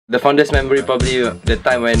The fondest memory probably the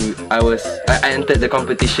time when I entered the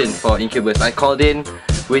competition for Incubus. I called in,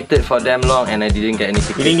 waited for damn long, and I didn't get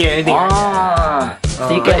anything. You didn't get anything? So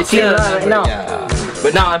you can chill right now. Yeah.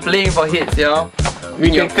 But now I'm playing for hits, yo.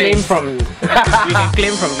 We can claim from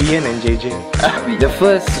Ian and JJ. The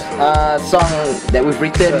first song that we've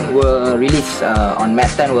written were released on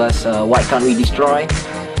Mat 10 was Why Can't We Destroy,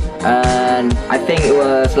 and I think it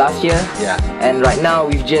was last year. Yeah. And right now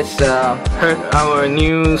we've just Heard our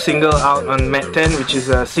new single out on Mat 10, which is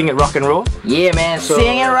Sing It Rock and Roll. yeah, man,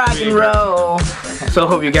 sing and rock and roll. So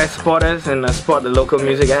hope you guys support us and support the local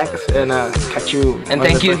music acts, and catch you. And on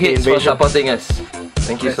thank the you birthday Hits for invasion. supporting us.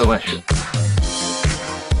 Thank you so much.